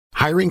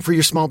Hiring for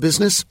your small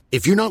business?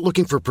 If you're not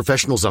looking for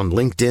professionals on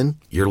LinkedIn,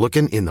 you're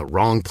looking in the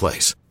wrong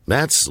place.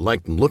 That's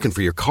like looking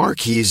for your car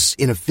keys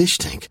in a fish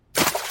tank.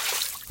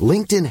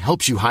 LinkedIn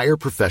helps you hire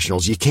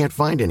professionals you can't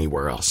find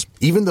anywhere else,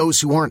 even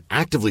those who aren't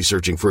actively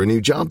searching for a new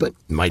job but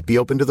might be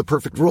open to the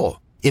perfect role.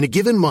 In a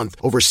given month,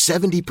 over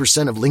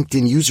 70% of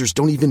LinkedIn users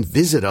don't even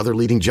visit other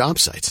leading job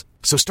sites.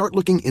 So start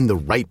looking in the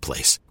right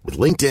place. With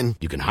LinkedIn,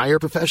 you can hire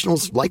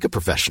professionals like a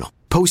professional.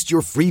 Post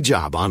your free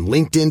job on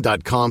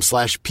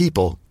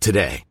linkedin.com/people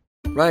today.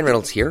 Ryan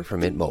Reynolds here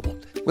from Mint Mobile.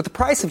 With the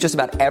price of just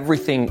about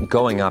everything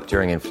going up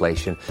during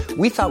inflation,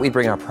 we thought we'd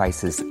bring our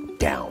prices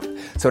down.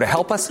 So to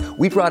help us,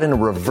 we brought in a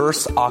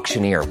reverse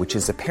auctioneer, which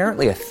is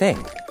apparently a thing.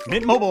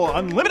 Mint Mobile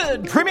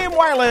Unlimited Premium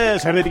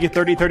Wireless. How to get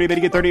 30, 30, bit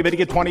to get 30, bit to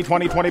get 20,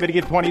 20, 20, bit to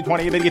get 20,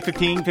 20, bit to get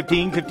 15,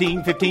 15,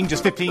 15, 15,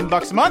 just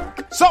 $15 a month?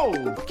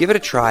 Sold! Give it a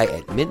try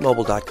at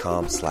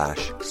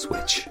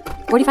mintmobile.com/switch.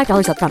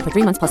 $45 up front for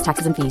 3 months plus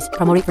taxes and fees.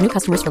 Promo rate for new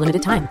customers for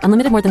limited time.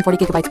 Unlimited more than 40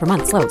 gigabytes per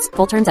month. Slows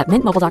full terms at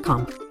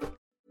mintmobile.com.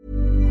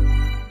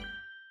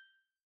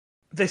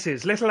 This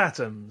is Little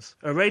Atoms,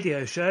 a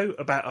radio show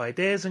about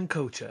ideas and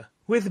culture.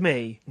 With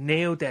me,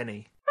 Neil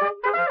Denny.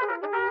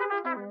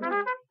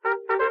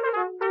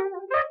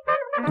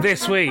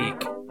 This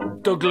week,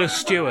 Douglas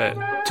Stewart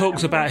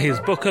talks about his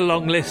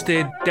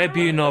Booker-long-listed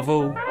debut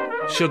novel,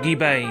 Shuggie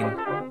Bain.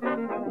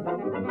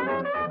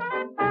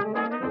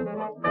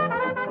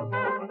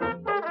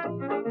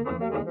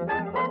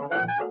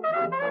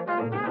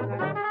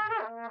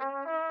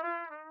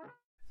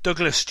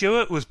 Douglas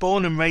Stewart was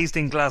born and raised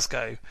in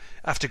Glasgow.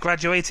 After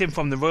graduating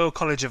from the Royal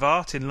College of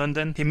Art in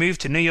London, he moved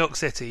to New York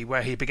City,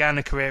 where he began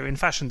a career in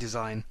fashion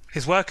design.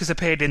 His work has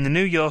appeared in The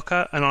New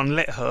Yorker and on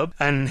LitHub,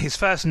 and his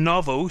first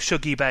novel,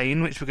 Shuggie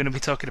Bain, which we're going to be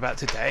talking about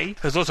today,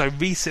 has also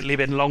recently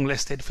been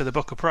longlisted for the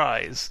Booker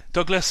Prize.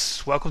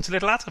 Douglas, welcome to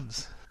Little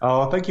Atoms.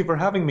 Oh, thank you for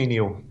having me,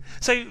 Neil.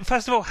 So,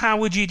 first of all, how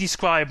would you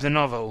describe the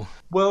novel?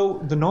 Well,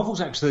 the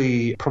novel's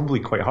actually probably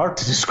quite hard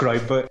to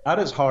describe, but at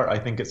its heart, I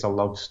think it's a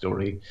love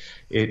story.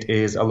 It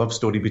is a love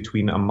story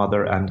between a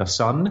mother and a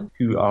son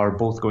who are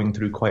both going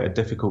through quite a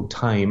difficult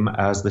time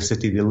as the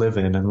city they live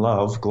in and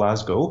love,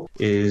 Glasgow,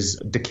 is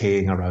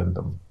decaying around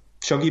them.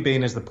 Shuggie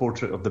Bain is the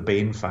portrait of the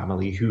Bain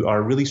family, who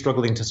are really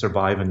struggling to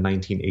survive in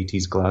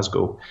 1980s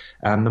Glasgow.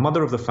 And the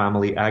mother of the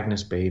family,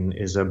 Agnes Bain,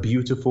 is a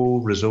beautiful,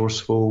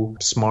 resourceful,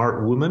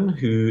 smart woman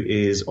who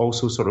is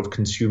also sort of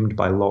consumed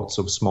by lots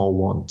of small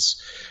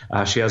wants.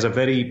 She has a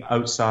very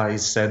outsized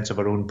sense of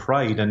her own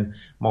pride and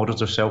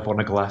models herself on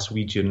a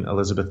Glaswegian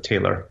Elizabeth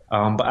Taylor.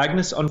 But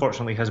Agnes,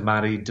 unfortunately, has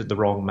married the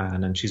wrong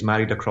man, and she's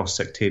married across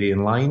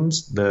sectarian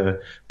lines,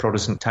 the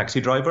Protestant taxi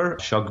driver,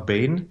 Shug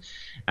Bain.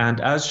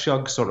 And as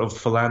Shug sort of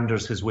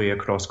philanders his way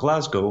across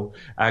Glasgow,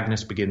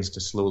 Agnes begins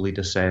to slowly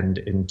descend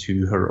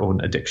into her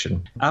own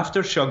addiction.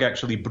 After Shug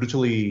actually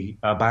brutally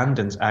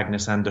abandons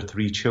Agnes and her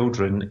 3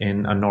 children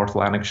in a North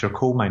Lanarkshire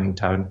coal mining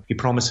town, he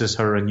promises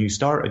her a new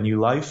start, a new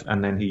life,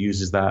 and then he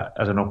uses that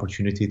as an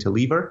opportunity to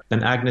leave her.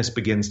 Then Agnes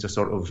begins to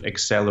sort of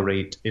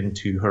accelerate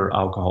into her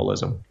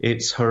alcoholism.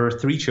 It's her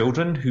 3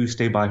 children who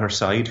stay by her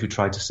side, who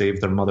try to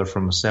save their mother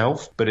from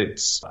herself, but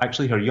it's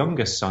actually her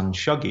youngest son,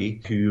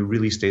 Shuggie, who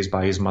really stays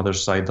by his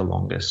mother's side the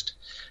longest.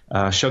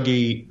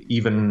 Shuggie,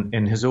 even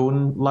in his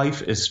own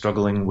life, is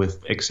struggling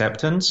with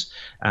acceptance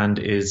and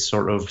is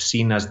sort of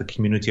seen as the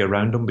community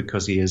around him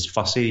because he is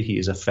fussy, he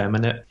is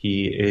effeminate,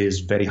 he is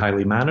very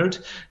highly mannered,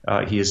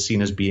 he is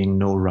seen as being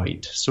no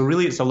right. So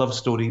really it's a love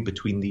story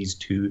between these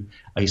 2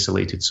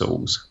 isolated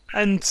souls.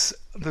 And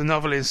the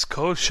novel is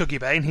called Shuggie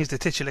Bain, he's the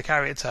titular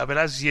character, but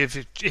as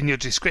you've, in your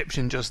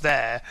description just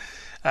there,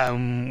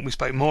 we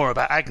spoke more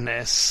about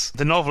Agnes.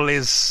 The novel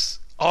is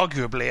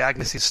arguably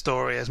Agnes's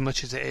story as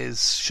much as it is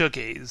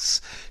Shuggie's.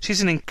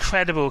 She's an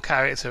incredible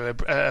character,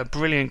 a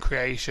brilliant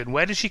creation.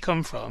 Where does she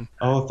come from?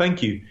 Oh,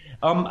 thank you.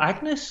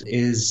 Agnes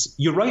is,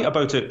 you're right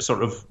about it,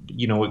 sort of,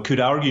 it could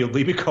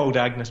arguably be called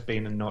Agnes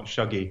Bain and not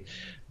Shuggie.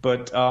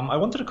 But I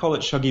wanted to call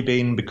it Shuggie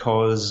Bain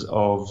because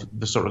of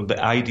the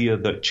idea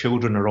that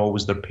children are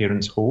always their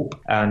parents' hope,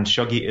 and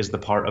Shuggie is the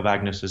part of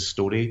Agnes's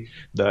story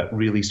that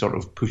really sort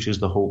of pushes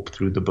the hope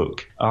through the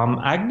book.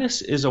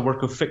 Agnes is a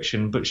work of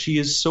fiction, but she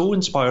is so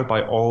inspired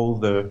by all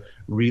the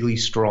really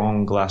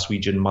strong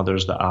Glaswegian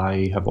mothers that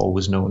I have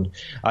always known.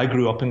 I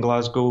grew up in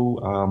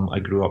Glasgow. I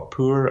grew up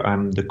poor.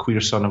 I'm the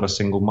queer son of a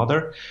single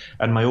mother,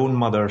 and my own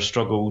mother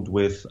struggled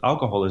with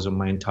alcoholism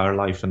my entire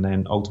life and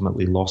then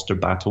ultimately lost her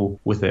battle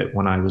with it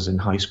when I was in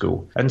high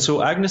school. And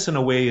so Agnes, in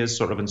a way, is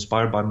sort of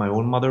inspired by my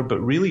own mother, but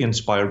really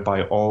inspired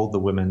by all the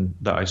women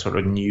that I sort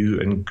of knew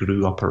and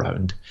grew up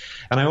around.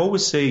 And I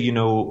always say,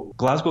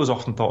 Glasgow is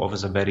often thought of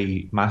as a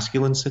very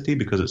masculine city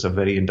because it's a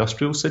very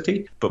industrial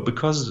city. But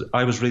because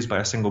I was raised by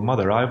a single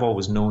mother, I've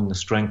always known the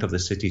strength of the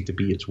city to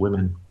be its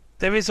women.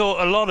 There is a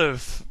lot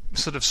of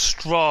sort of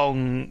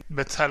strong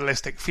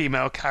maternalistic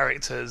female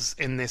characters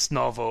in this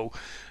novel.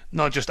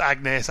 Not just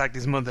Agnes,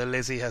 Agnes' mother,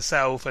 Lizzie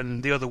herself,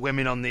 and the other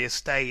women on the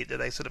estate that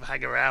they sort of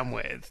hang around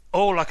with.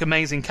 All like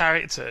amazing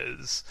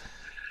characters.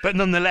 But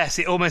nonetheless,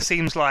 it almost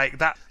seems like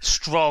that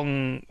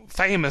strong,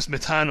 famous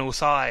maternal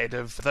side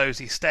of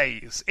those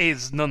estates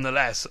is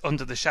nonetheless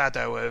under the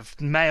shadow of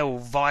male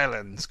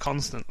violence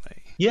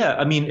constantly. Yeah,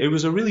 I mean, it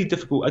was a really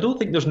difficult... I don't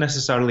think there's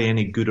necessarily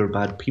any good or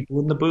bad people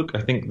in the book.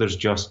 I think there's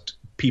just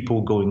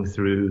people going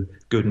through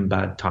good and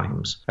bad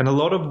times. And a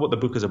lot of what the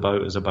book is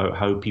about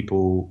how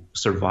people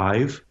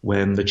survive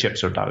when the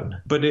chips are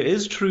down. But it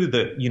is true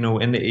that, you know,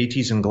 in the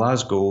 80s in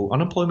Glasgow,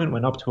 unemployment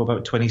went up to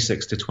about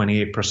 26 to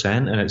 28%,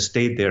 and it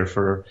stayed there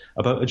for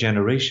about a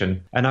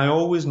generation. And I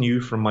always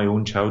knew from my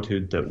own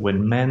childhood that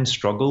when men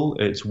struggle,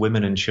 it's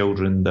women and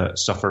children that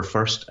suffer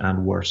first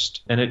and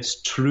worst. And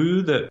it's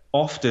true that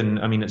often,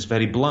 I mean, it's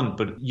very blunt,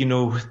 but, you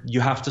know, you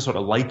have to sort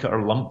of like it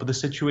or lump the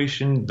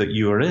situation that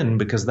you are in,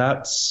 because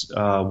that's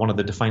one of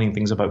the defining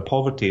things about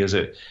poverty is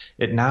it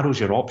narrows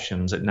your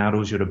options, it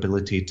narrows your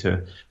ability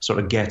to sort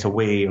of get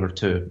away or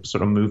to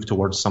sort of move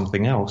towards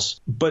something else.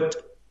 But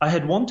I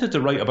had wanted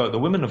to write about the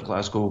women of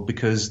Glasgow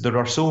because there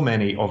are so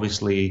many,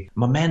 obviously,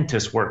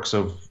 momentous works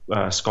of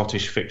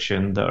Scottish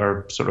fiction that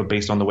are sort of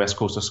based on the west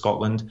coast of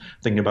Scotland.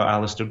 I'm thinking about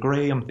Alistair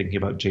Gray, I'm thinking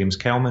about James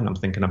Kelman, I'm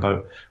thinking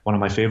about one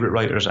of my favourite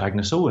writers,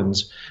 Agnes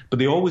Owens. But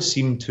they always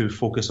seem to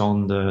focus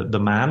on the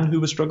man who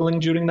was struggling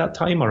during that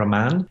time, or a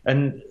man.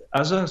 And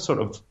as a sort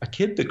of a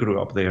kid that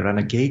grew up there and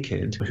a gay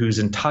kid whose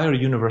entire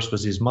universe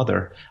was his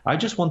mother, I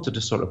just wanted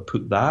to sort of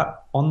put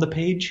that on the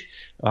page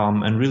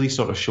and really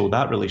sort of show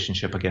that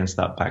relationship against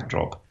that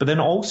backdrop. But then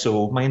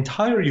also my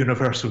entire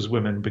universe was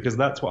women, because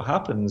that's what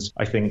happens,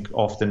 I think,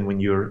 often when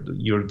you're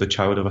the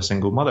child of a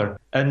single mother.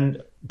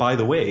 And by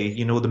the way,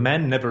 you know, the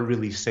men never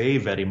really say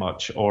very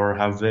much or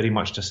have very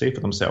much to say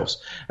for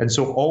themselves. And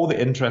so all the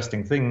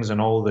interesting things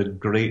and all the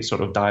great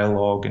sort of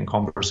dialogue and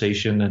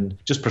conversation and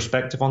just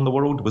perspective on the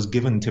world was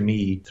given to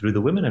me through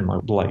the women in my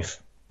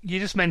life. You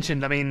just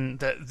mentioned, I mean,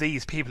 that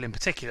these people in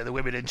particular, the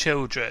women and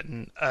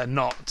children, are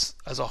not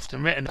as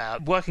often written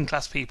about. Working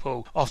class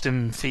people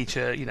often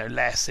feature, you know,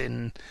 less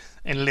in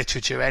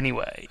literature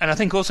anyway. And I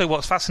think also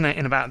what's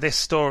fascinating about this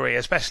story,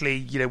 especially,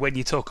 you know, when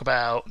you talk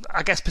about,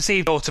 I guess,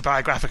 perceived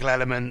autobiographical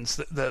elements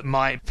that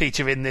might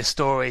feature in this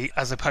story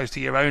as opposed to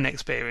your own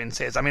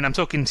experiences. I mean, I'm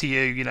talking to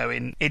you, you know,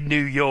 in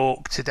New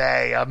York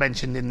today. I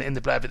mentioned in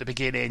the blurb at the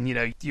beginning, you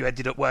know, you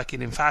ended up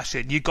working in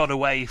fashion. You got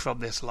away from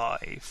this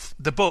life.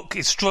 The book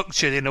is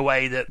structured in a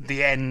way that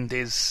the end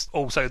is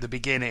also the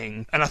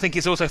beginning. And I think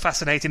it's also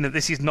fascinating that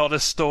this is not a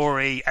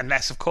story,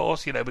 unless, of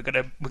course, you know, we're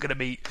gonna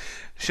meet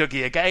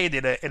Shuggie again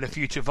in a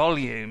future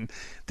volume.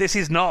 This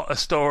is not a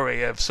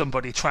story of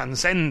somebody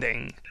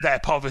transcending their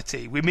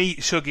poverty. We meet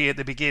Shuggie at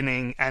the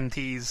beginning and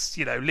he's,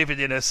 you know, living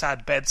in a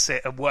sad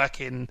bedsit and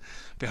working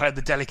behind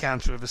the deli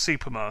counter of a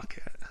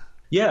supermarket.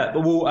 Yeah,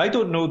 well, I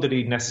don't know that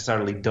he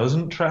necessarily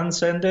doesn't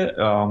transcend it.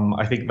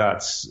 I think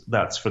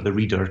that's for the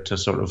reader to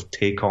sort of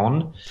take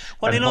on.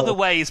 Well, in other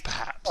ways,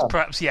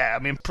 perhaps, yeah.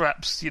 I mean,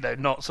 perhaps, you know,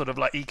 not sort of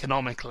like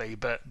economically,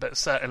 but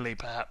certainly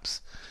perhaps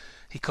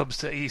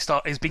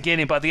he's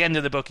beginning, by the end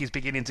of the book, he's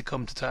beginning to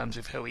come to terms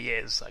with who he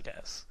is, I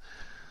guess.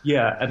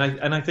 Yeah,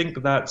 and I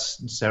think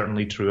that's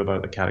certainly true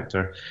about the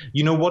character.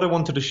 You know, what I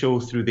wanted to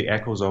show through the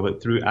echoes of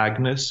it, through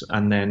Agnes,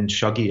 and then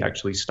Shuggie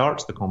actually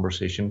starts the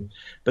conversation.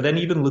 But then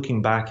even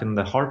looking back in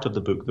the heart of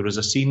the book, there is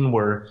a scene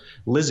where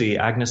Lizzie,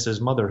 Agnes's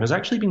mother, has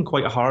actually been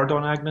quite hard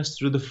on Agnes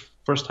through the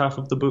first half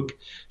of the book.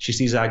 She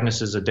sees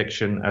Agnes's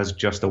addiction as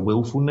just a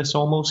willfulness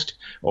almost,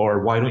 or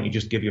why don't you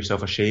just give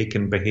yourself a shake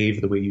and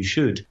behave the way you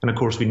should? And of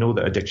course we know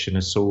that addiction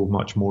is so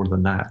much more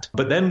than that.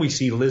 But then we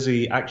see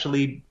Lizzie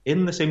actually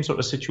in the same sort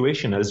of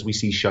situation as we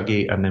see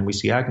Shuggie and then we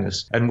see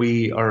Agnes. And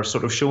we are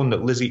sort of shown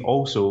that Lizzie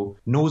also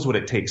knows what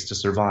it takes to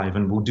survive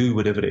and will do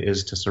whatever it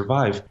is to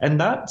survive.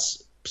 And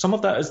some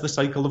of that is the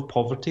cycle of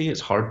poverty.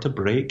 It's hard to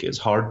break. It's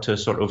hard to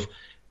sort of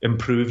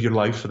improve your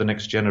life for the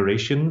next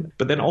generation.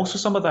 But then also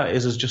some of that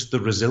is just the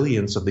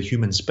resilience of the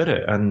human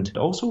spirit, and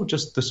also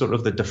just the sort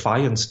of the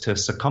defiance to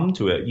succumb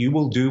to it. You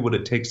will do what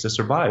it takes to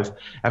survive.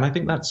 And I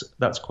think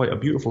that's quite a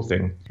beautiful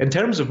thing. In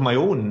terms of my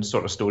own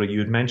sort of story, you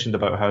had mentioned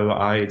about how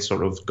I had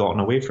sort of gotten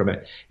away from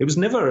it.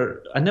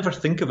 I never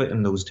think of it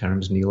in those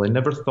terms, Neil. I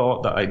never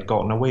thought that I'd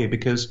gotten away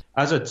because,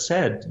 as I'd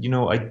said, you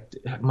know,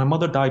 my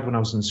mother died when I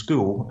was in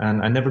school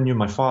and I never knew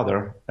my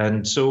father.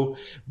 And so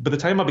by the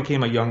time I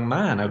became a young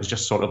man, I was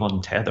just sort of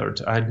untethered.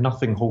 I had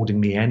nothing holding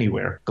me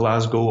anywhere,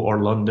 Glasgow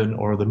or London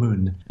or the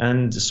moon.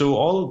 And so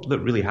all that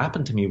really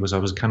happened to me was I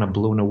was kind of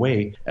blown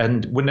away.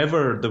 And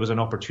whenever there was an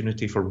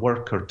opportunity for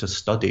work or to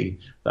study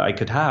that I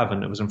could have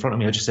and it was in front of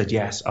me, I just said,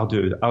 yes, I'll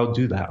do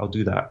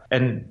that.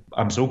 And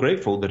I'm so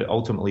grateful that it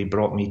ultimately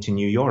brought me to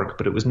New York,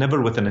 but it was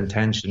never with an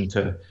intention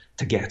to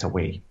get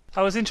away.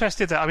 I was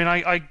interested that, I mean,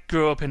 I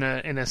grew up in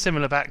a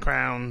similar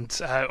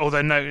background,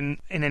 although not in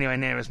anywhere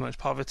near as much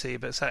poverty,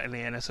 but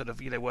certainly in a sort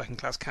of, you know, working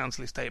class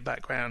council estate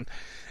background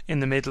in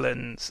the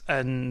Midlands.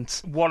 And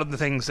one of the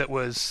things that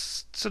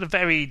was sort of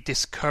very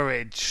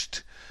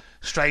discouraged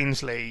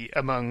strangely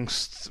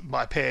amongst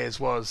my peers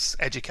was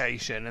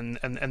education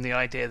and the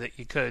idea that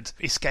you could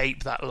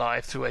escape that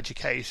life through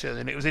education.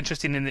 And it was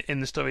interesting in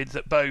the story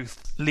that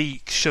both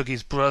Leek,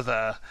 Shuggy's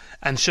brother,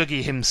 and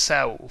Shuggy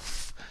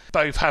himself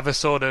both have a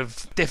sort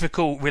of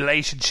difficult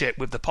relationship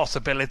with the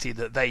possibility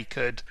that they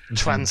could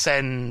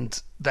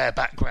transcend their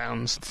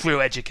backgrounds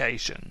through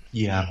education.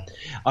 Yeah.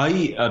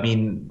 I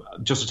mean,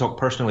 just to talk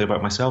personally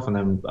about myself and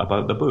then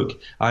about the book,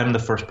 I'm the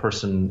first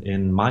person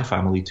in my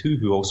family too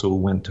who also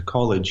went to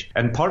college.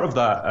 And part of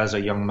that as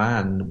a young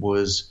man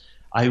was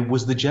I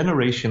was the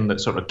generation that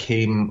sort of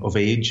came of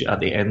age at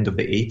the end of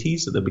the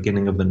 80s, at the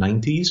beginning of the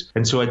 90s.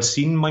 And so I'd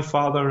seen my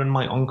father and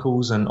my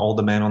uncles and all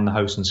the men on the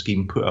housing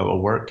scheme put out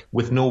of work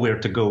with nowhere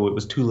to go. It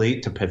was too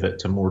late to pivot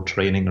to more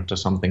training or to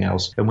something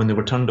else. And when they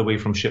were turned away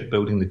from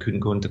shipbuilding, they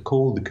couldn't go into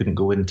coal, they couldn't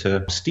go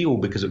into steel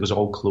because it was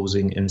all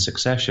closing in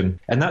succession.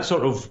 And that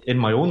sort of, in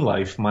my own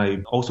life,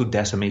 also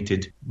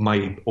decimated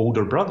my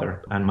older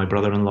brother and my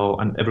brother-in-law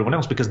and everyone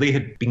else because they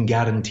had been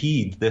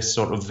guaranteed this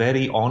sort of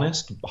very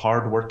honest,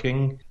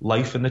 hard-working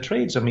life in the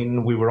trades. I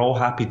mean, we were all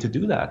happy to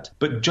do that.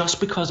 But just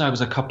because I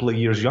was a couple of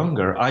years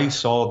younger, I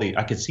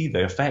could see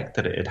the effect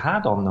that it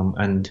had on them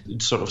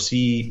and sort of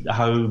see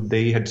how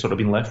they had sort of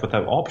been left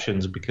without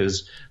options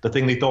because the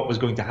thing they thought was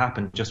going to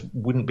happen just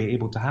wouldn't be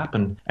able to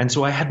happen. And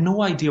so I had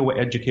no idea what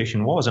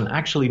education was. And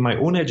actually my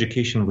own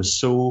education was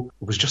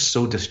just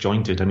so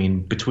disjointed. I mean,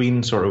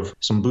 between sort of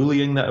some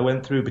bullying that I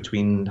went through,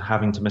 between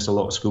having to miss a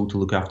lot of school to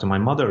look after my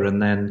mother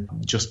and then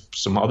just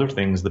some other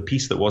things, the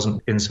piece that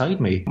wasn't inside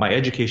me, my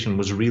education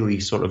was really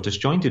sort of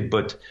disjointed.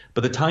 But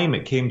by the time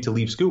it came to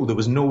leave school, there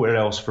was nowhere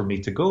else for me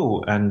to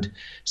go. And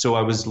so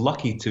I was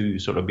lucky to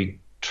sort of be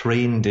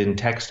trained in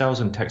textiles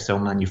and textile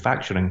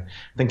manufacturing,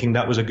 thinking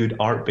that was a good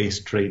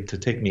art-based trade to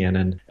take me in.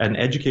 And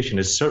education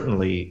has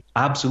certainly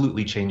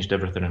absolutely changed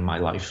everything in my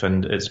life.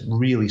 And it's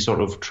really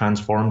sort of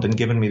transformed and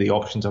given me the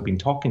options I've been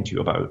talking to you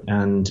about.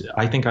 And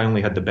I think I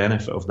only had the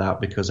benefit of that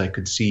because I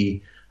could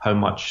see how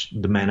much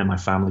the men in my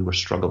family were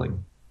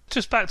struggling.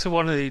 Just back to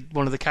one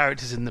of the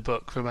characters in the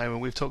book for a moment.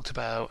 We've talked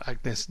about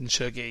Agnes and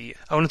Shuggy.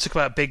 I want to talk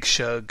about Big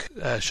Shug,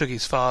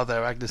 Shuggy's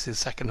father, Agnes's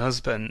second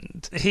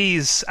husband.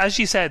 He's, as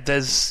you said,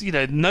 there's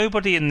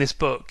nobody in this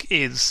book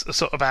is a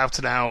sort of out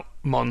and out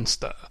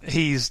monster.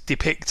 He's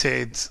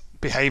depicted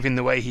behaving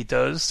the way he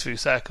does through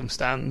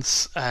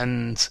circumstance,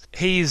 and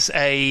he's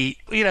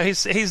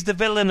he's the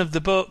villain of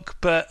the book,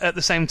 but at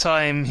the same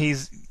time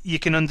you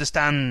can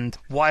understand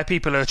why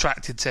people are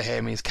attracted to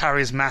him. He's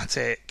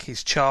charismatic,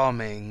 he's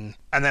charming,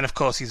 and then of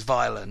course he's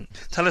violent.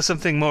 Tell us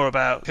something more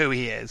about who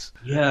he is.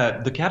 Yeah,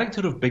 the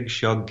character of Big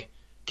Shug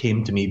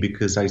came to me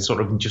because I sort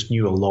of just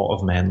knew a lot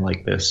of men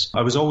like this.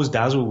 I was always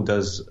dazzled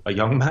as a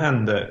young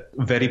man that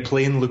very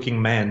plain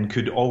looking men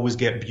could always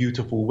get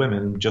beautiful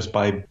women just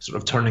by sort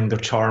of turning their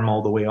charm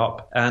all the way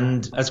up.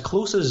 And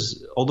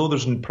although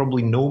there's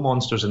probably no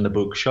monsters in the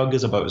book, Shug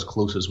is about as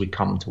close as we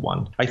come to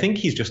one. I think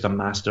he's just a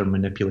master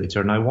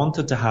manipulator, and I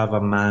wanted to have a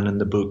man in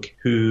the book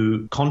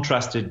who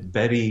contrasted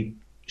very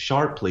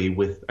sharply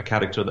with a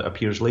character that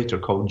appears later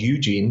called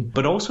Eugene,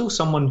 but also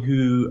someone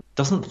who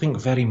doesn't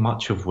think very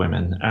much of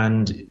women.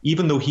 And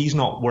even though he's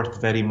not worth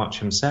very much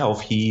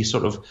himself, he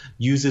sort of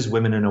uses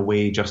women in a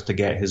way just to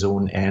get his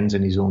own ends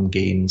and his own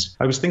gains.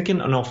 I was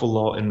thinking an awful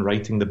lot in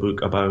writing the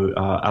book about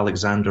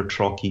Alexander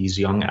Trocchi's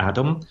Young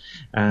Adam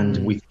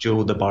and with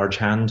Joe the Barge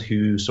Hand,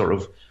 who sort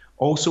of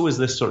also is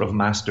this sort of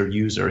master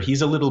user.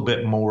 He's a little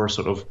bit more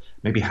sort of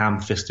maybe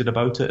ham-fisted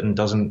about it and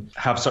doesn't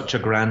have such a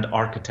grand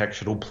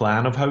architectural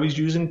plan of how he's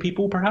using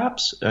people,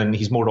 perhaps. And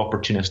he's more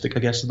opportunistic, I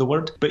guess is the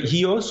word. But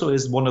he also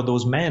is one of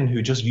those men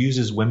who just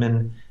uses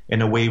women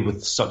in a way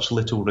with such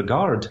little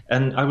regard.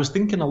 And I was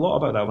thinking a lot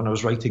about that when I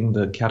was writing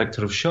the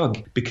character of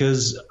Shug,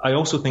 because I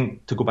also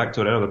think, to go back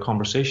to our earlier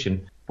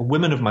conversation,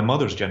 women of my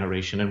mother's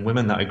generation and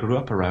women that I grew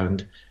up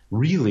around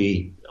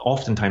really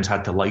oftentimes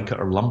had to like it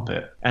or lump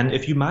it. And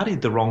if you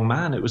married the wrong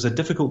man, it was a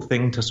difficult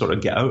thing to sort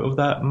of get out of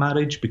that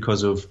marriage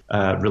because of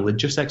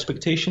religious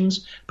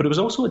expectations. But it was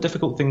also a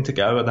difficult thing to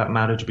get out of that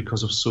marriage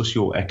because of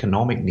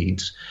socioeconomic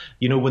needs.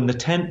 You know, when the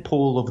tent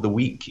pole of the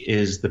week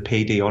is the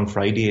payday on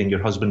Friday and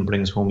your husband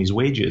brings home his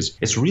wages,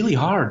 it's really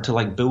hard to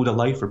like build a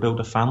life or build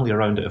a family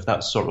around it if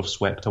that's sort of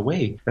swept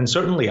away. And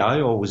certainly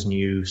I always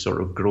knew sort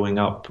of growing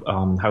up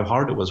how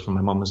hard it was for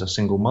my mum as a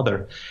single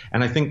mother.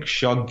 And I think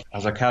Shug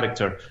as a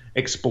character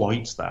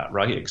exploits that,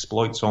 right?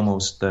 Exploits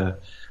almost the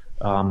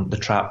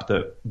trap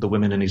that the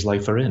women in his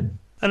life are in.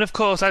 And of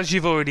course, as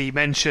you've already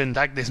mentioned,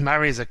 Agnes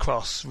marries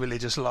across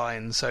religious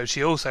lines, so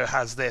she also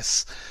has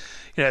this,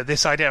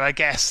 this idea, I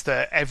guess,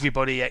 that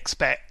everybody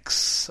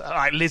expects.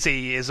 Like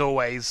Lizzie is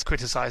always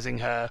criticising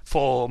her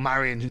for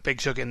marrying Big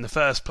Shug in the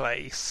first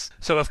place.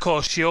 So of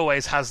course, she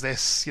always has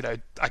this,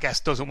 I guess,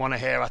 doesn't want to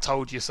hear "I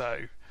told you so."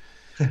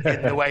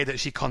 In the way that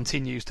she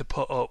continues to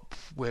put up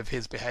with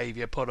his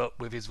behaviour, put up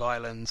with his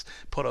violence,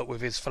 put up with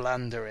his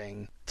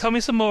philandering. Tell me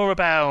some more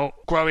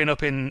about growing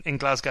up in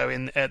Glasgow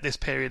at this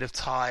period of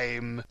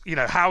time,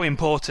 how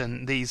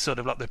important these sort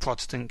of like the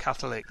Protestant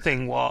Catholic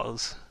thing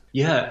was.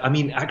 Yeah, I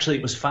mean, actually,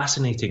 it was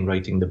fascinating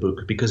writing the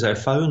book because I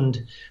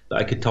found that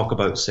I could talk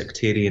about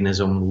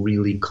sectarianism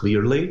really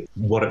clearly,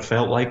 what it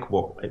felt like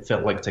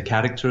to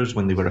characters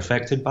when they were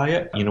affected by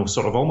it,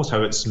 sort of almost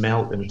how it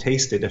smelled and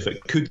tasted, if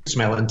it could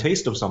smell and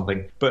taste of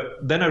something. But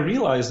then I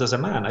realized as a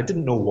man, I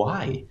didn't know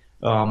why,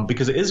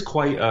 because it is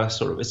quite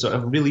it's a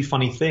really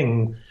funny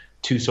thing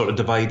to sort of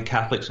divide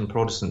Catholics and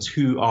Protestants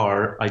who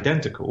are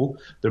identical.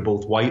 They're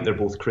both white, they're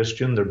both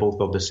Christian, they're both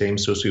of the same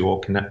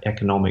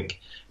socioeconomic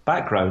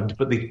background,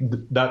 but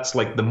that's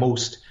like the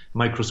most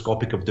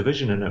microscopic of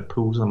division, and it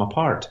pulls them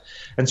apart.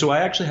 And so I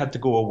actually had to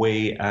go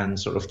away and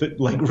sort of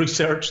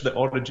research the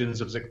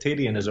origins of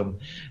sectarianism,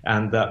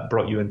 and that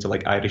brought you into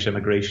like Irish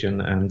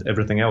immigration and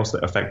everything else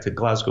that affected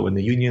Glasgow and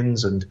the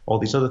unions and all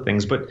these other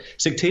things. But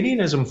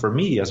sectarianism for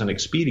me as an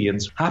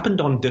experience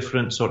happened on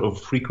different sort of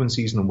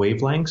frequencies and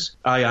wavelengths.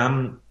 I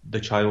am the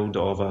child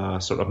of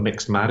a sort of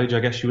mixed marriage,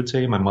 I guess you would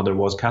say. My mother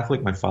was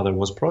Catholic, my father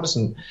was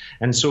Protestant.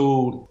 And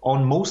so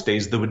on most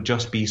days, there would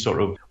just be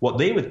sort of what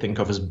they would think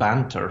of as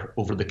banter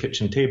over the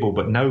kitchen table,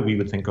 but now we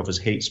would think of as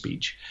hate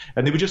speech.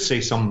 And they would just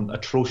say some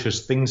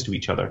atrocious things to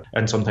each other.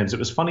 And sometimes it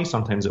was funny,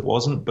 sometimes it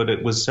wasn't, but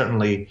it was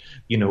certainly,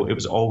 it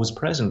was always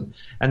present.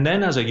 And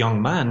then as a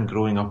young man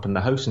growing up in the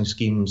housing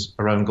schemes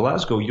around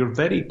Glasgow, you're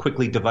very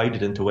quickly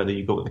divided into whether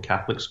you go to the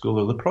Catholic school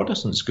or the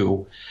Protestant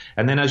school.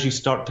 And then as you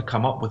start to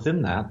come up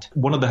within that,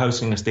 one of the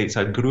housing estates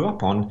I grew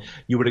up on,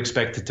 you were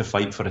expected to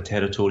fight for a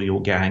territorial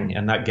gang.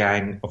 And that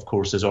gang, of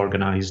course, is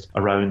organised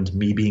around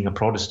me being a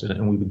Protestant.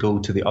 And we would go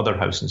to the other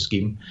housing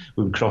scheme.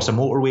 We would cross a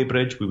motorway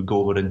bridge. We would go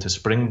over into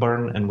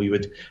Springburn, and we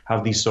would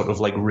have these sort of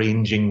like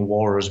ranging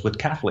wars with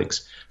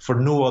Catholics for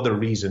no other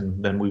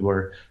reason than we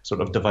were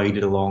sort of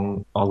divided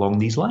along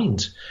these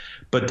lines.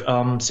 But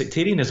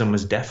sectarianism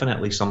is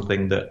definitely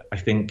something that I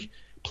think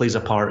plays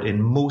a part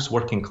in most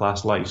working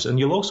class lives. And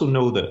you'll also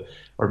know that,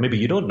 or maybe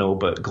you don't know,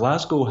 but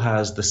Glasgow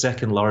has the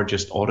second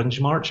largest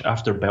Orange March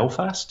after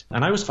Belfast.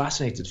 And I was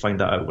fascinated to find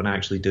that out when I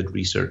actually did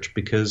research,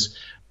 because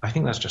I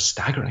think that's just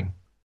staggering.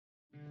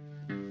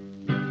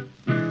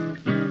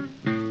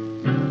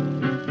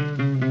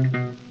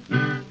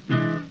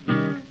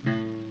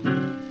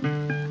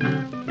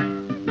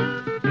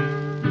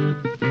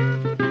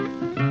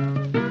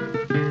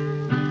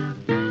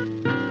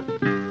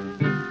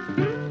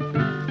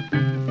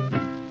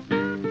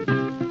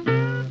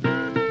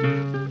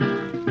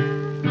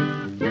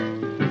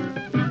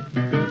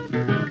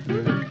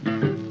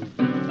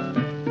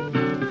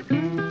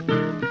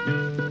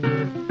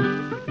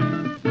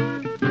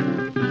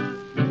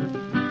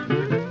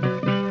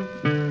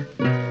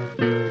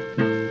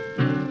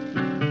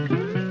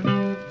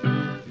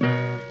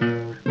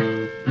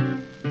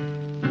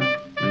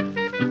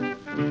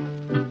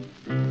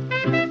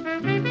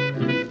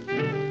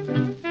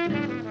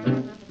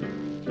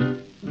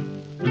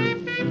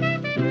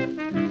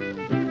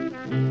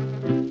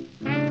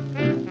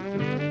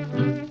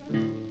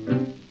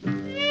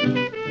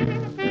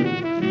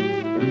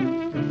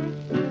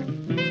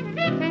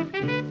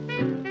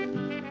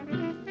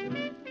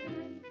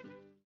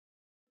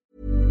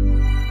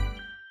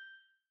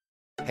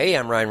 Hey,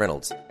 I'm Ryan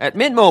Reynolds. At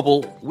Mint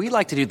Mobile, we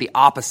like to do the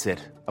opposite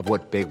of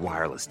what Big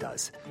Wireless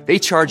does. They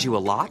charge you a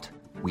lot,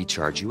 we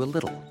charge you a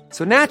little.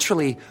 So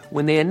naturally,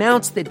 when they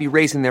announced they'd be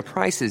raising their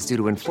prices due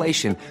to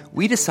inflation,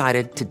 we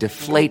decided to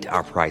deflate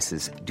our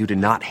prices due to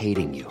not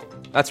hating you.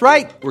 That's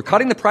right. We're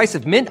cutting the price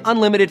of Mint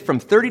Unlimited from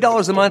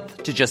 $30 a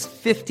month to just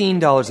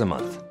 $15 a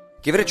month.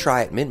 Give it a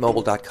try at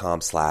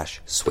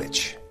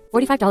mintmobile.com/switch.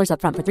 $45 up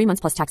front for 3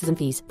 months plus taxes and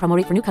fees. Promo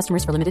rate for new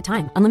customers for limited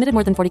time. Unlimited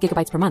more than 40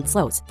 gigabytes per month.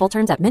 Slows full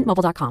terms at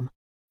mintmobile.com.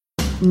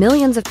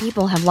 Millions of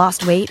people have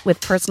lost weight with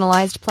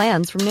personalized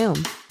plans from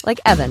Noom. Like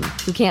Evan,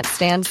 who can't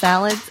stand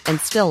salads and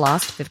still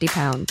lost 50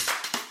 pounds.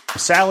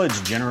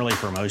 Salads generally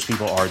for most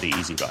people are the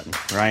easy button,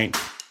 right?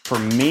 For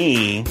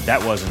me,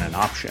 that wasn't an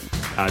option.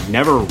 I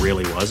never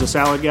really was a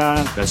salad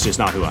guy. That's just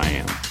not who I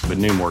am. But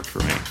Noom worked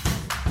for me.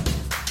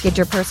 Get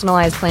your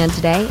personalized plan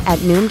today at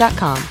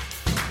Noom.com.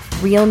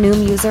 Real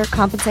Noom user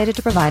compensated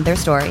to provide their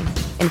story.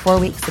 In 4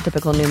 weeks, the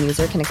typical Noom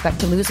user can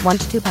expect to lose 1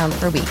 to 2 pounds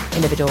per week.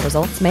 Individual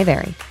results may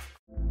vary.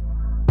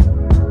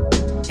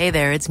 Hey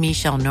there, it's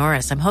Michelle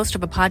Norris. I'm host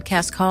of a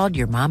podcast called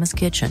Your Mama's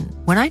Kitchen.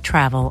 When I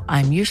travel,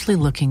 I'm usually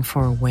looking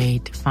for a way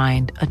to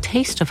find a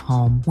taste of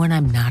home when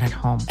I'm not at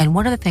home. And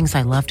one of the things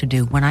I love to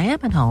do when I am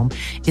at home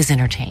is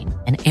entertain.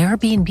 And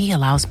Airbnb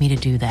allows me to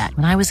do that.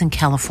 When I was in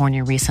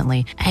California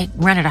recently, I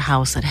rented a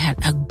house that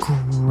had a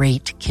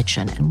great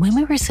kitchen. And when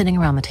we were sitting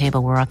around the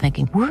table, we were all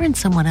thinking, we're in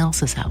someone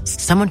else's house.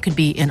 Someone could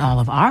be in all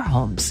of our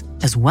homes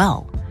as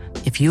well.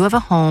 If you have a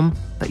home,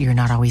 but you're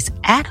not always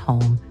at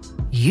home,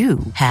 you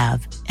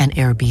have an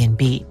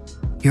Airbnb.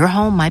 Your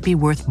home might be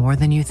worth more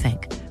than you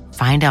think.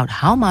 Find out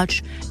how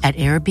much at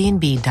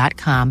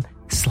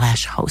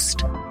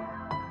airbnb.com/host.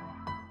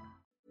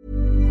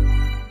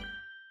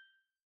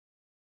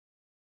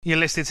 You're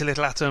listening to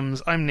Little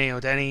Atoms. I'm Neil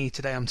Denny.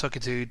 Today I'm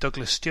talking to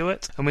Douglas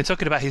Stewart, and we're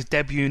talking about his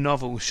debut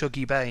novel,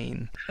 Shuggie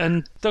Bain.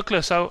 And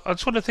Douglas, I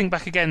just want to think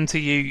back again to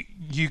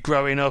you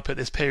growing up at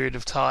this period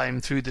of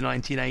time through the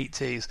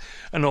 1980s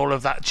and all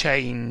of that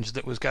change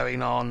that was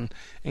going on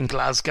in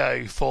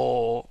Glasgow,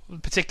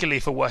 particularly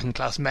for working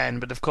class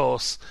men, but of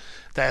course,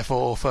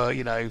 therefore,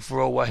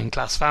 for all working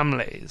class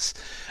families.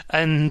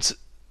 And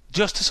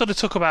just to sort of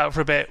talk about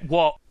for a bit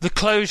what the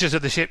closures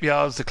of the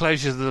shipyards, the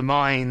closures of the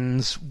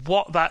mines,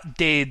 what that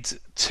did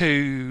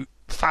to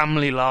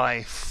family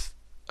life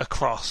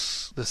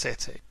across the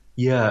city.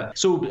 Yeah.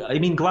 So, I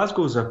mean,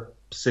 Glasgow's a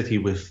city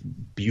with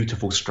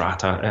beautiful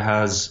strata. It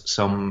has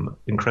some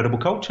incredible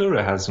culture,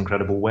 it has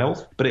incredible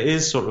wealth, but it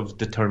is sort of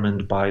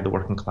determined by the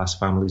working class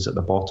families at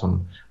the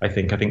bottom. I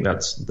think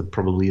that's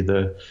probably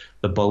the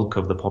bulk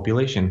of the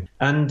population.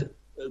 And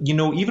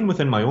even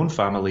within my own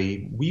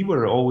family, we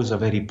were always a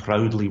very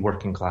proudly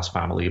working class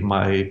family.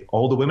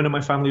 All the women in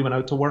my family went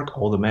out to work,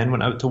 all the men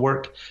went out to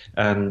work,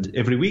 and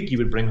every week you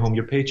would bring home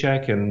your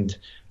paycheck, and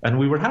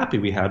we were happy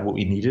we had what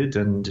we needed,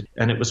 and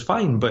it was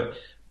fine. But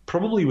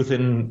probably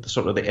within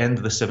sort of the end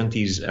of the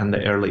 70s and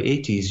the early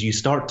 80s, you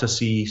start to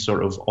see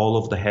sort of all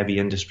of the heavy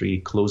industry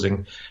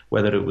closing,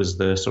 whether it was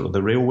the sort of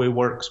the railway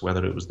works,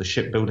 whether it was the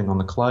shipbuilding on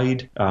the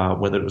Clyde,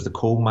 whether it was the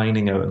coal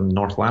mining out in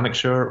North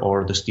Lanarkshire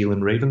or the steel in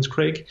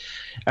Ravenscraig.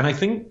 And I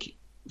think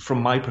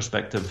from my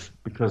perspective,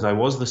 because I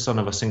was the son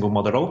of a single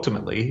mother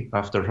ultimately,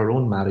 after her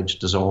own marriage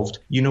dissolved,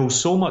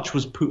 so much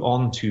was put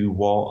on to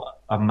what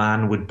a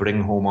man would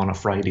bring home on a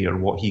Friday or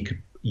what he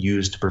could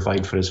used to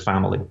provide for his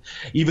family,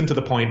 even to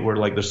the point where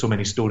there's so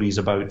many stories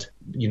about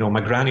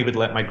my granny would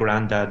let my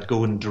granddad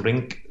go and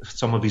drink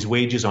some of his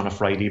wages on a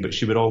Friday, but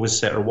she would always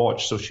set her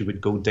watch, so she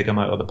would go dig him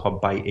out of the pub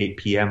by 8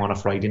 p.m. on a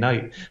Friday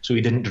night so he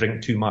didn't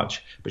drink too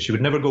much, but she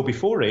would never go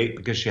before 8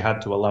 because she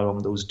had to allow him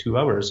those 2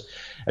 hours.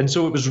 And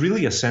so it was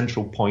really a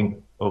central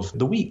point of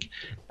the week,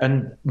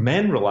 and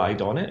men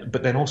relied on it,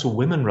 but then also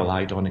women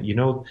relied on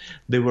it.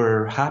 They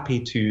were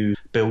happy to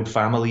build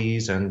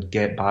families and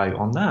get by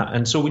on that.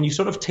 And so when you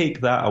sort of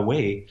take that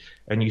away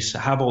and you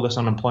have all this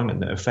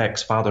unemployment that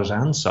affects fathers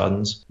and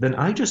sons, then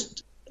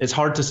it's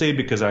hard to say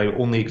because I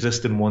only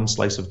exist in one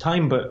slice of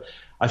time, but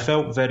I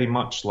felt very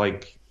much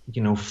like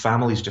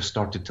families just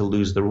started to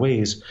lose their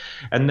ways.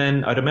 And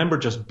then I remember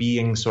just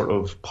being sort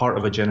of part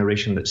of a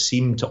generation that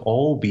seemed to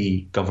all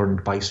be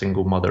governed by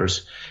single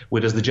mothers,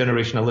 whereas the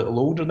generation a little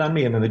older than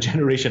me and then the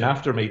generation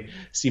after me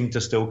seemed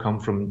to still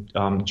come from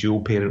dual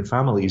parent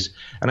families.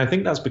 And I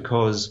think that's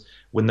because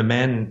when the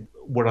men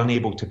were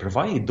unable to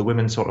provide, the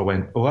women sort of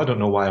went, oh, I don't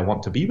know why I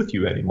want to be with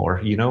you anymore,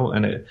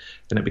 and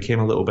it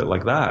became a little bit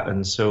like that.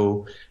 And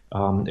so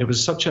it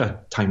was such a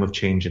time of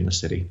change in the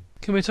city.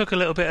 Can we talk a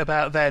little bit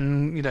about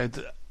then,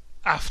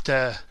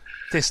 after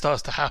this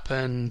starts to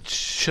happen,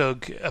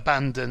 Shug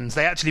abandons.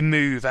 They actually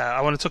move out.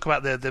 I want to talk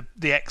about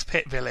the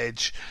ex-pit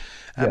village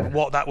and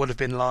what that would have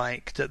been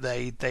like that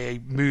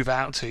they move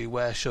out to,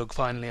 where Shug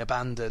finally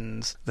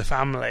abandons the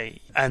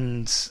family.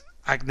 And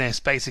Agnes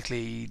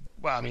basically,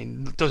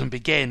 doesn't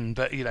begin,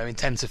 but,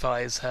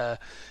 intensifies her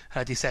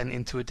descent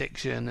into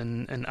addiction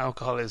and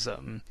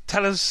alcoholism.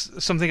 Tell us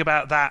something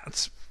about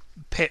that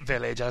pit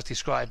village as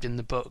described in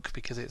the book,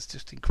 because it's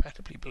just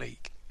incredibly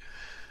bleak.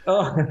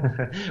 Oh,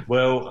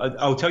 well,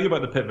 I'll tell you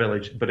about the pit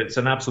village, but it's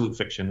an absolute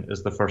fiction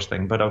is the first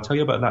thing. But I'll tell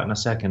you about that in a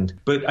second.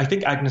 But I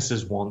think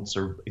Agnes's wants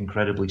are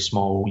incredibly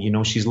small.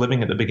 She's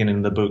living at the beginning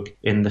of the book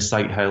in the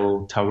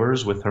Sighthill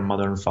Towers with her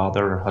mother and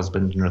father, her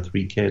husband and her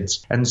 3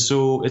 kids. And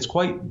so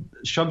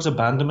Shug's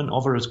abandonment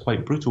of her is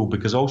quite brutal,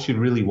 because all she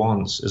really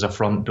wants is a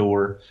front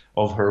door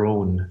of her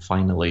own,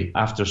 finally,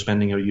 after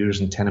spending her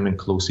years in tenement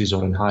closes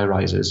or in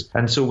high-rises.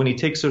 And so when he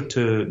takes her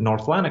to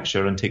North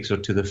Lanarkshire and takes her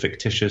to the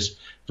fictitious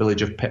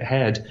village of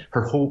Pithead,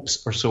 her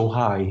hopes are so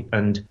high,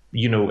 and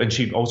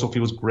she also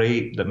feels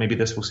great that maybe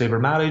this will save her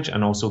marriage,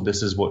 and also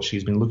this is what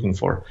she's been looking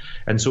for.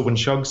 And so when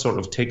Shug sort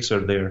of takes her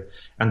there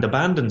and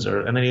abandons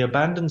her, and then he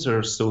abandons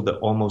her so that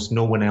almost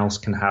no one else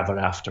can have her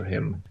after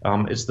him,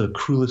 it's the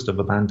cruelest of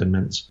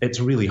abandonments. It's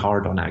really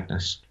hard on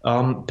Agnes.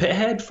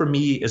 Pithead for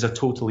me is a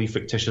totally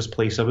fictitious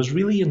place. I was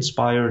really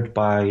inspired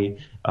by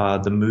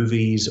the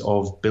movies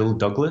of Bill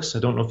Douglas. I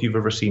don't know if you've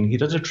ever seen. He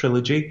does a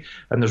trilogy,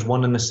 and there's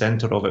one in the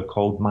centre of it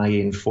called My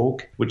Ain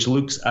Folk, which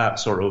looks at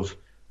sort of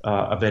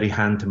a very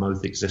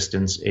hand-to-mouth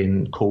existence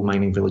in coal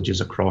mining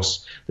villages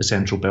across the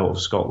central belt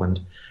of Scotland.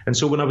 And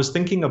so when I was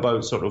thinking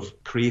about sort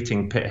of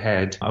creating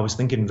Pithead, I was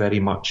thinking very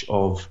much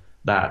of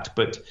that.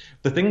 But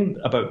the thing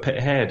about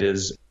Pithead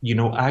is,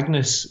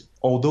 Agnes,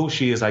 although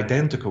she is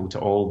identical to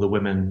all the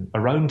women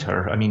around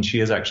her,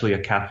 she is actually a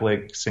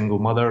Catholic single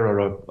mother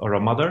or a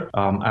mother,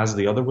 as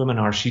the other women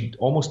are. She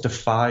almost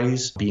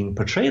defies being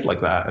portrayed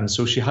like that. And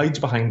so she hides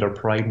behind her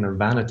pride and her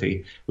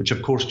vanity, which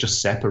of course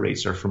just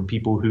separates her from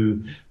people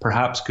who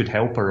perhaps could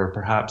help her or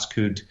perhaps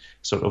could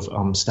sort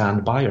of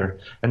stand by her.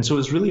 And so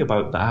it's really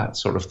about that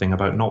sort of thing,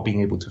 about not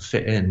being able to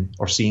fit in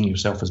or seeing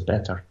yourself as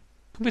better.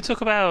 Can we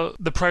talk about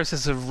the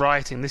process of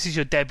writing? This is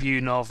your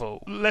debut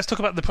novel. Let's talk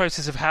about the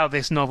process of how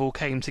this novel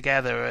came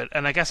together.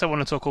 And I guess I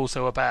want to talk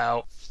also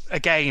about,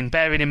 again,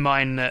 bearing in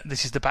mind that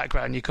this is the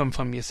background you come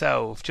from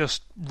yourself,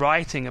 just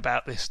writing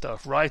about this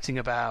stuff, writing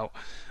about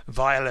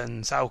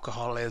violence,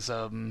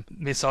 alcoholism,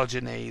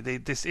 misogyny.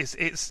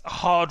 It's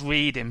hard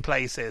read in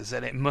places,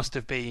 and it must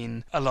have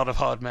been a lot of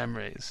hard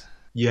memories.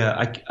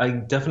 Yeah, I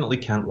definitely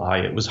can't lie.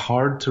 It was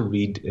hard to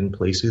read in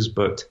places,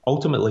 but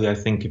ultimately I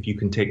think if you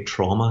can take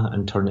trauma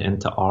and turn it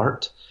into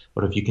art,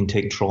 or if you can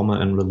take trauma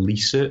and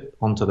release it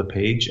onto the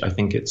page, I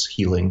think it's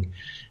healing.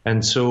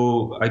 And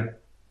so I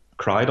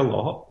cried a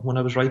lot when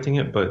I was writing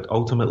it, but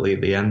ultimately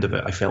at the end of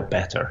it, I felt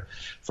better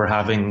for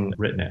having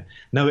written it.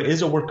 Now, it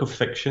is a work of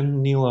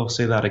fiction, Neil, I'll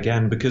say that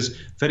again, because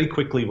very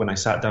quickly when I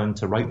sat down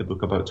to write the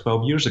book about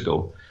 12 years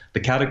ago,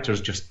 the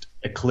characters just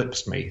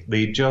eclipsed me.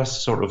 They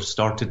just sort of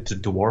started to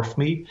dwarf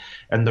me,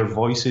 and their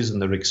voices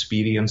and their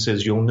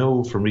experiences, you'll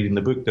know from reading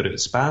the book that it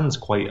spans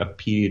quite a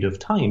period of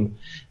time,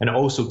 and it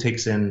also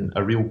takes in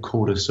a real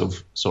chorus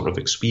of sort of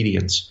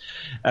experience.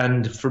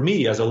 And for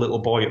me, as a little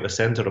boy at the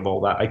center of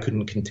all that, I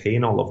couldn't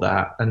contain all of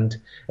that. And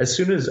as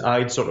soon as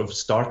I'd sort of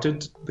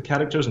started the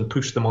characters and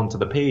pushed them onto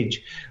the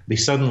page, they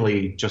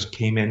suddenly just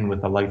came in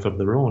with a life of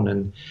their own.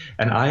 And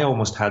I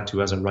almost had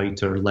to, as a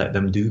writer, let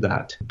them do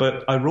that.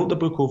 But I wrote the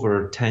book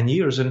over 10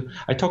 years, and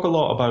I talk a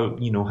lot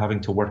about,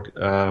 having to work.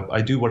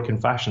 I do work in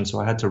fashion, so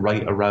I had to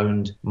write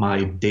around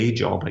my day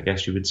job, I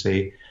guess you would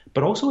say.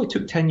 But also it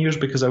took 10 years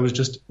because I was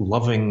just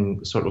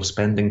loving sort of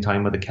spending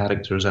time with the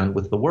characters and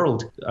with the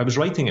world. I was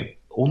writing it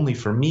only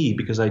for me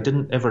because I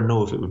didn't ever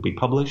know if it would be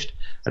published.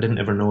 I didn't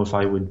ever know if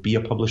I would be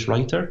a published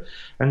writer.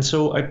 And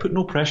so I put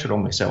no pressure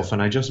on myself,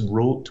 and I just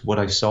wrote what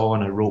I saw,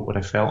 and I wrote what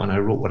I felt, and I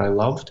wrote what I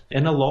loved.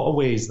 In a lot of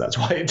ways, that's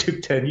why it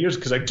took 10 years,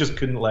 because I just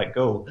couldn't let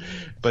go.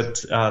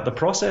 But the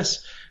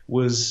process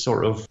was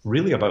sort of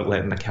really about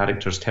letting the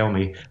characters tell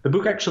me. The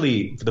book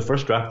actually, the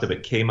first draft of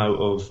it came out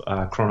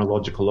of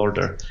chronological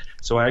order.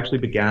 So I actually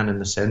began in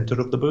the center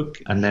of the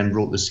book and then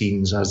wrote the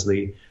scenes as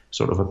they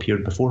sort of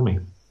appeared before me.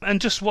 And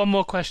just one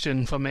more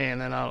question for me, and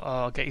then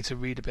I'll get you to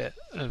read a bit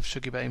of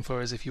Sugibane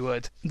for us, if you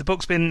would. The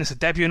book's it's a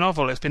debut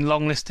novel. It's been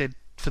longlisted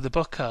for the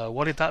Booker.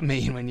 What did that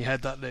mean when you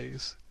heard that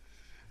news?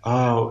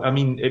 Oh, I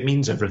mean, it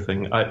means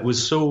everything. It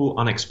was so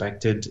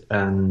unexpected,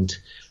 and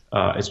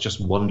it's just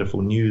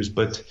wonderful news.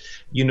 But,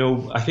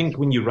 I think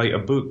when you write a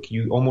book,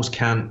 you almost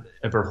can't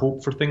ever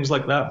hope for things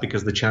like that,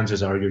 because the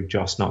chances are you're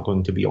just not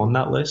going to be on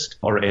that list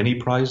or any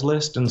prize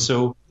list. And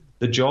so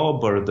the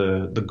job or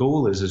the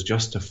goal is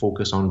just to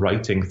focus on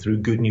writing through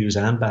good news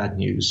and bad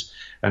news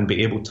and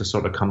be able to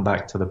sort of come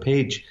back to the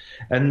page.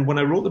 And when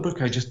I wrote the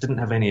book, I just didn't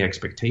have any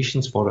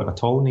expectations for it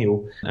at all,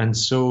 Neil. And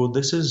so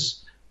this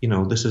is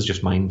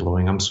just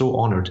mind-blowing. I'm so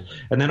honored.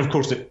 And then, of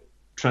course, it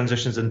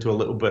transitions into a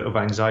little bit of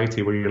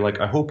anxiety where you're like,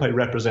 I hope I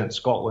represent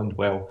Scotland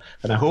well,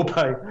 and I hope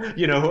I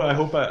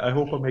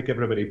make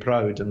everybody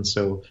proud. And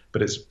so,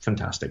 but it's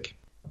fantastic.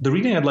 The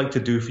reading I'd like to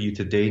do for you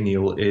today,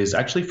 Neil, is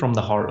actually from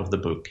the heart of the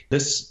book.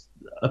 This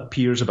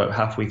appears about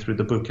halfway through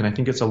the book, and I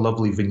think it's a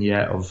lovely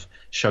vignette of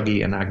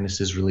Shuggie and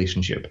Agnes's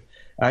relationship.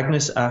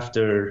 Agnes,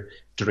 after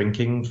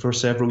drinking for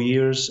several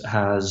years,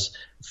 has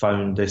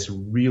found this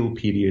real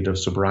period of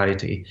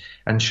sobriety,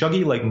 and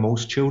Shuggie, like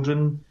most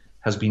children,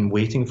 has been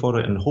waiting for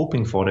it and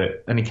hoping for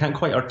it, and he can't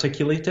quite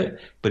articulate it,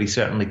 but he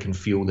certainly can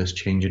feel this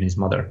change in his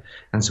mother.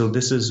 And so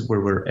this is where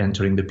we're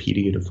entering the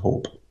period of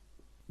hope.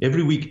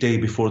 Every weekday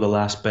before the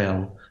last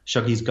bell,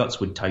 Shuggie's guts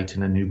would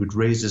tighten, and he would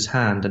raise his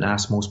hand and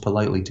ask most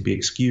politely to be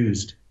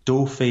excused.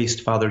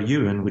 Doe-faced Father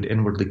Ewan would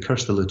inwardly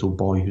curse the little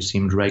boy who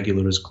seemed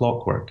regular as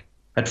clockwork.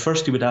 At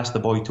first he would ask the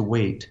boy to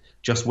wait,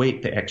 just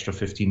wait the extra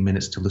 15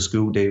 minutes till the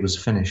school day was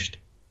finished.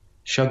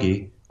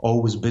 Shuggie,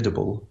 always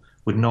biddable,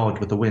 would nod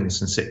with a wince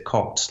and sit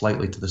cocked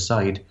slightly to the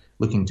side,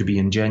 looking to be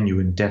in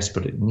genuine,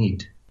 desperate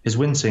need. His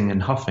wincing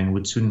and huffing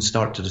would soon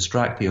start to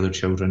distract the other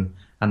children,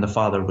 and the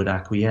father would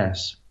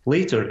acquiesce.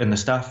 Later, in the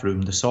staff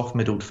room, the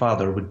soft-middled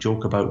father would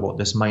joke about what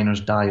this miner's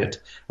diet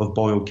of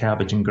boiled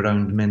cabbage and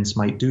ground mince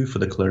might do for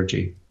the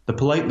clergy. The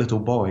polite little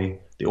boy,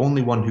 the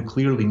only one who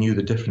clearly knew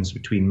the difference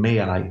between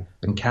may I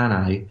and can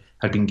I,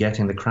 had been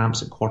getting the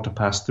cramps at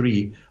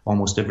 3:15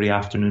 almost every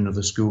afternoon of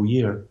the school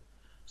year.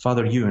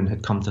 Father Ewan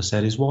had come to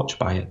set his watch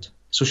by it.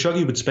 So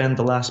Shuggie would spend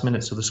the last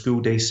minutes of the school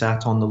day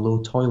sat on the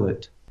low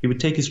toilet. He would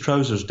take his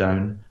trousers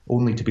down,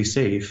 only to be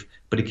safe,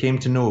 but he came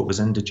to know it was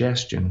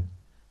indigestion.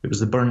 It was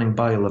the burning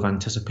bile of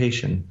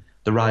anticipation,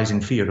 the rising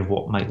fear of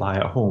what might lie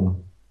at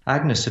home.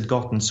 Agnes had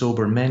gotten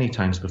sober many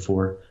times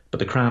before, but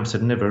the cramps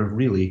had never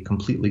really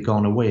completely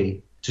gone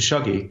away. To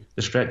Shuggie,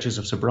 the stretches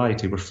of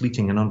sobriety were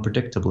fleeting and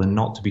unpredictable and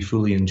not to be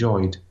fully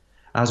enjoyed.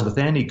 As with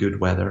any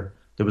good weather,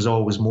 there was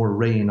always more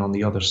rain on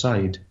the other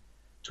side.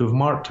 To have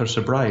marked her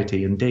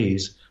sobriety in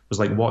days was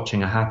like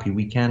watching a happy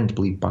weekend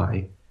bleed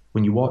by.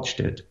 When you watched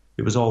it,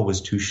 it was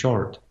always too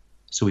short,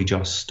 so he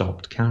just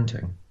stopped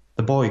counting.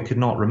 The boy could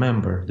not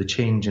remember the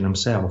change in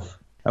himself.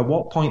 At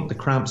what point the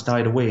cramps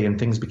died away and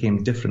things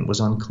became different was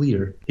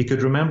unclear. He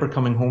could remember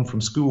coming home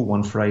from school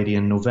one Friday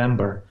in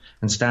November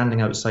and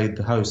standing outside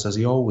the house as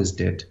he always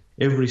did.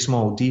 Every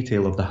small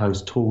detail of the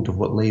house told of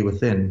what lay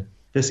within.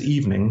 This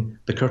evening,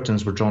 the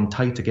curtains were drawn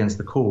tight against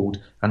the cold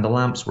and the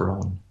lamps were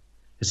on.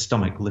 His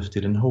stomach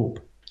lifted in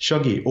hope.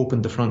 Shuggy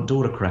opened the front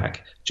door a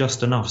crack,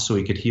 just enough so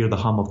he could hear the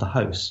hum of the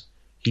house.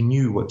 He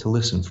knew what to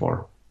listen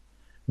for.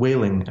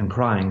 Wailing and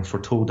crying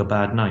foretold a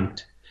bad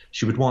night.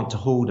 She would want to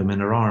hold him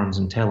in her arms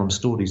and tell him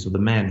stories of the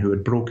men who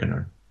had broken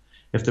her.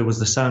 If there was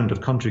the sound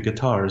of country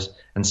guitars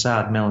and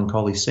sad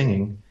melancholy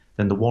singing,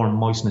 then the warm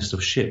moistness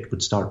of shit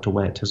would start to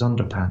wet his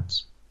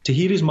underpants. To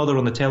hear his mother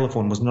on the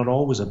telephone was not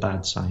always a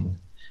bad sign.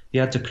 He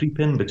had to creep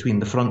in between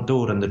the front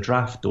door and the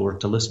draft door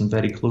to listen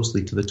very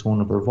closely to the tone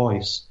of her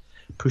voice,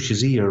 push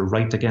his ear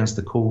right against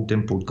the cold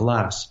dimpled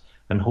glass,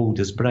 and hold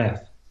his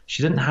breath.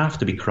 She didn't have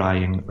to be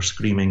crying or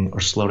screaming or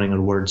slurring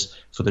her words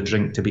for the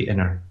drink to be in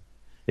her.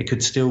 It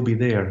could still be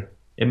there.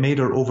 It made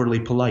her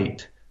overly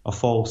polite, a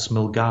false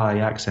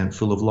Milgai accent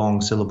full of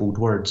long-syllabled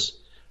words.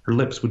 Her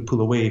lips would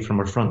pull away from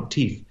her front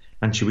teeth,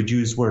 and she would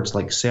use words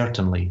like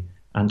certainly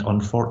and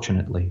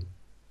unfortunately.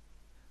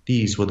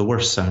 These were the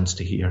worst sounds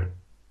to hear.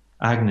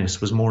 Agnes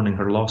was mourning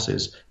her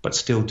losses, but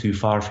still too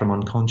far from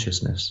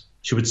unconsciousness.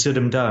 She would sit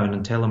him down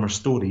and tell him her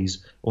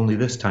stories, only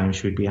this time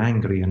she would be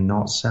angry and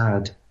not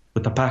sad.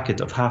 With a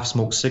packet of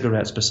half-smoked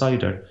cigarettes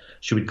beside her,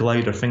 she would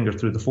glide her finger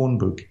through the phone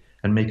book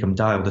and make him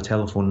dial the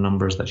telephone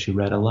numbers that she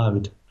read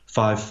aloud.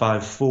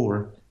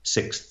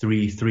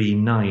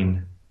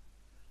 554-6339.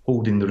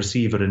 Holding the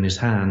receiver in his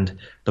hand,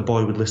 the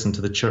boy would listen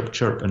to the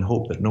chirp-chirp and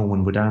hope that no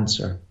one would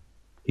answer.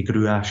 He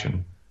grew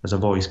ashen as a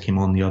voice came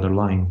on the other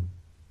line.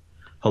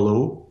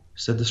 "Hello?"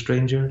 said the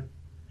stranger.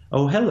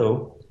 "Oh,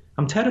 hello.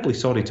 I'm terribly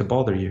sorry to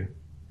bother you."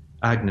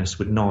 Agnes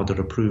would nod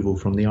her approval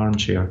from the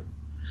armchair.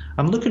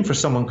 "I'm looking for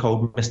someone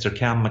called Mr.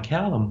 Cam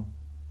McCallum."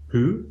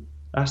 "Who?"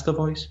 asked the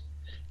voice.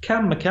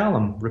 "Cam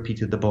McCallum,"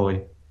 repeated the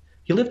boy.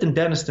 "He lived in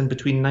Denniston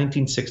between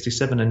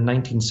 1967 and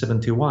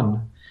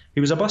 1971. He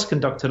was a bus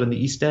conductor in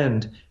the East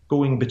End,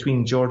 going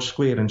between George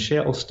Square and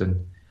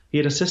Shettleston. He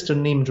had a sister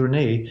named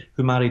Renee,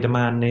 who married a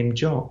man named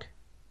Jock."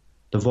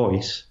 The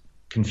voice,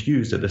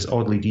 confused at this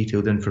oddly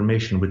detailed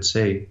information, would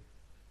say,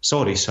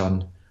 "Sorry,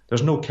 son,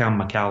 there's no Cam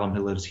McCallum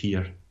who lives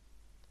here."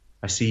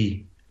 "I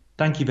see.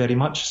 Thank you very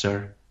much,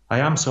 sir. I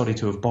am sorry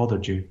to have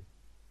bothered you."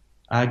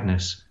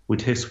 Agnes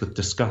would hiss with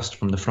disgust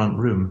from the front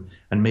room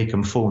and make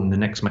him phone the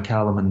next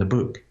McCallum in the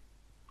book.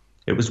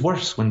 It was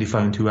worse when they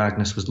found who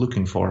Agnes was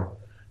looking for.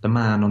 The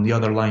man on the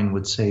other line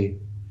would say,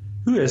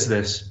 "Who is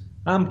this?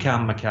 I'm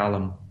Cam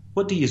McCallum.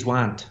 What do yous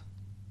want?"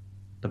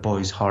 The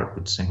boy's heart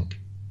would sink.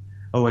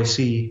 "Oh, I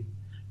see.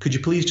 Could you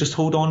please just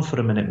hold on for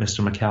a minute,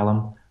 Mr.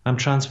 McCallum? I'm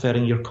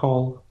transferring your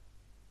call."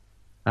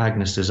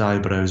 Agnes's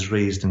eyebrows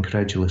raised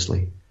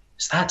incredulously.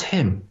 "Is that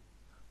him?"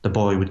 The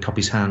boy would cup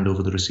his hand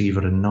over the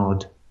receiver and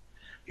nod.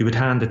 He would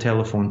hand the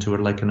telephone to her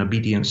like an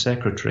obedient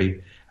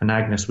secretary, and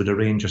Agnes would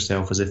arrange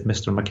herself as if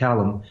Mr.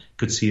 McCallum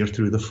could see her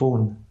through the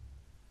phone.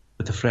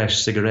 With a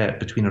fresh cigarette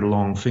between her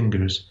long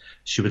fingers,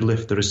 she would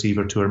lift the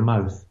receiver to her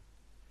mouth.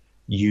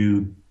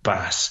 "You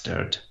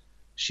bastard,"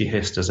 she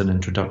hissed as an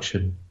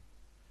introduction.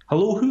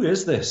 "Hello, who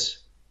is this?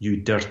 You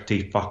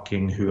dirty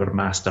fucking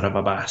whoremaster of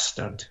a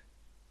bastard."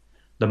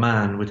 The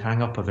man would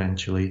hang up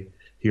eventually.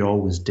 He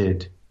always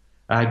did.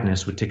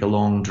 Agnes would take a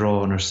long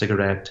draw on her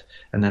cigarette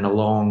and then a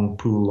long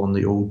pull on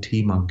the old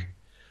tea mug.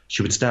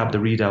 She would stab the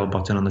redial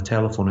button on the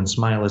telephone and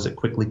smile as it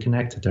quickly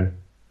connected her.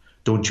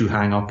 "Don't you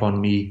hang up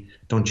on me.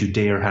 Don't you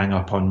dare hang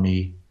up on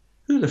me."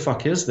 "Who the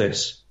fuck is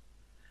this?"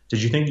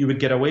 "Did you think you would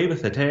get away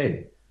with it,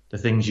 eh? The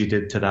things you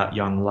did to that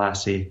young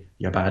lassie,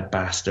 you bad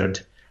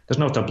bastard. There's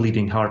not a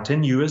bleeding heart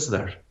in you, is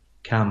there?"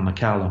 Cam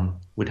McCallum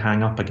would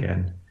hang up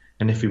again,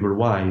 and if he were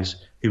wise,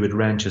 he would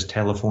wrench his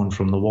telephone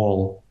from the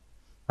wall.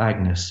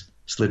 Agnes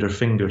slid her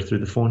finger through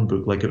the phone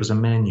book like it was a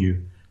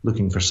menu,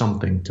 looking for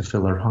something to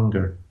fill her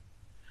hunger.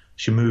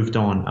 She moved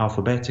on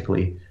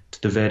alphabetically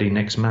to the very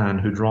next man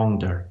who'd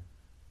wronged her.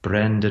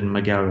 Brendan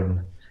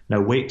McGowan.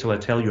 "Now wait till I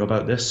tell you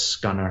about this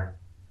scunner."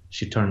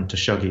 She turned to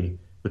Shuggy,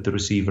 with the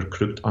receiver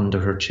crooked under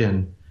her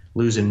chin.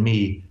 Losing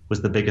me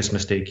was the biggest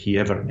mistake he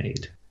ever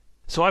made.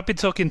 So I've been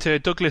talking to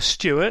Douglas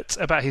Stewart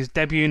about his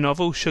debut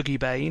novel, Shuggy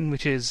Bain,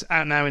 which is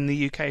out now in the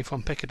UK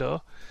from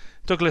Picador.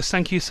 Douglas,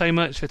 thank you so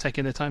much for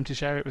taking the time to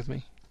share it with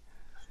me.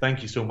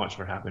 Thank you so much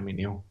for having me,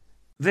 Neil.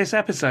 This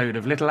episode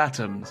of Little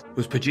Atoms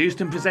was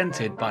produced and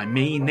presented by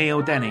me,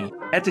 Neil Denny,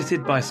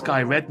 edited by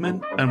Sky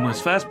Redman, and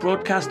was first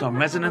broadcast on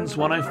Resonance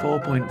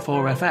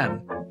 104.4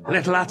 FM.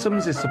 Little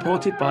Atoms is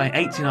supported by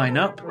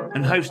 89UP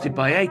and hosted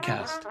by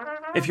Acast.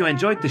 If you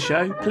enjoyed the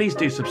show, please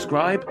do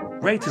subscribe,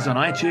 rate us on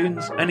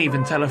iTunes, and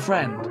even tell a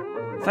friend.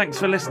 Thanks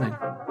for listening.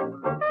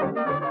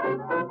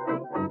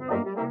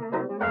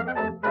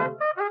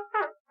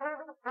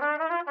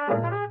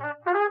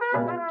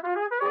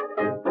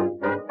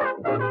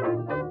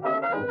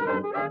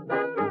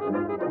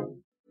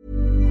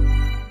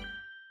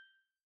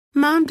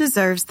 Mom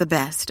deserves the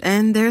best,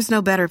 and there's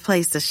no better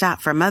place to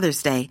shop for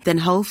Mother's Day than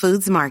Whole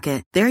Foods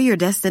Market. They're your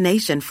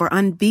destination for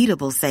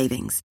unbeatable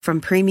savings,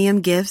 from premium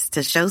gifts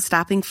to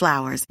show-stopping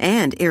flowers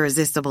and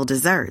irresistible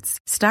desserts.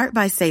 Start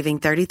by saving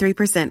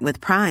 33%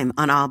 with Prime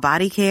on all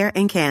body care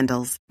and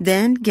candles.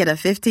 Then get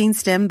a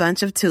 15-stem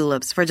bunch of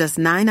tulips for just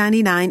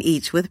 $9.99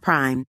 each with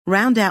Prime.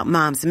 Round out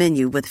Mom's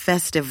menu with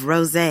festive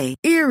rosé,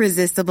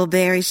 irresistible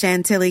berry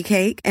chantilly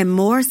cake, and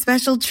more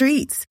special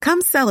treats.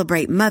 Come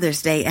celebrate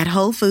Mother's Day at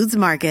Whole Foods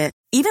Market.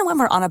 Even when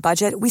we're on a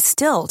budget, we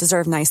still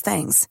deserve nice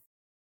things.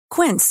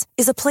 Quince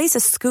is a place to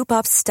scoop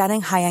up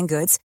stunning high-end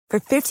goods for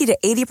 50 to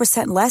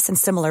 80% less than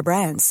similar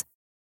brands.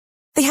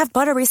 They have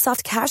buttery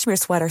soft cashmere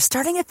sweaters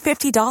starting at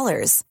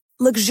 $50,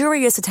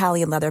 luxurious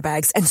Italian leather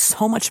bags, and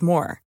so much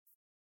more.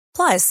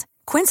 Plus,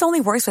 Quince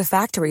only works with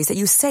factories that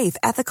use safe,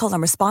 ethical,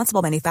 and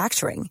responsible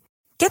manufacturing.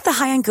 Get the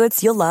high-end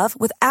goods you'll love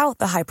without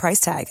the high price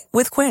tag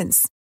with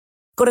Quince.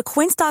 Go to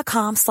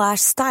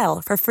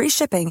quince.com/style for free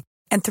shipping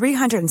and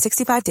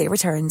 365-day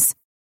returns.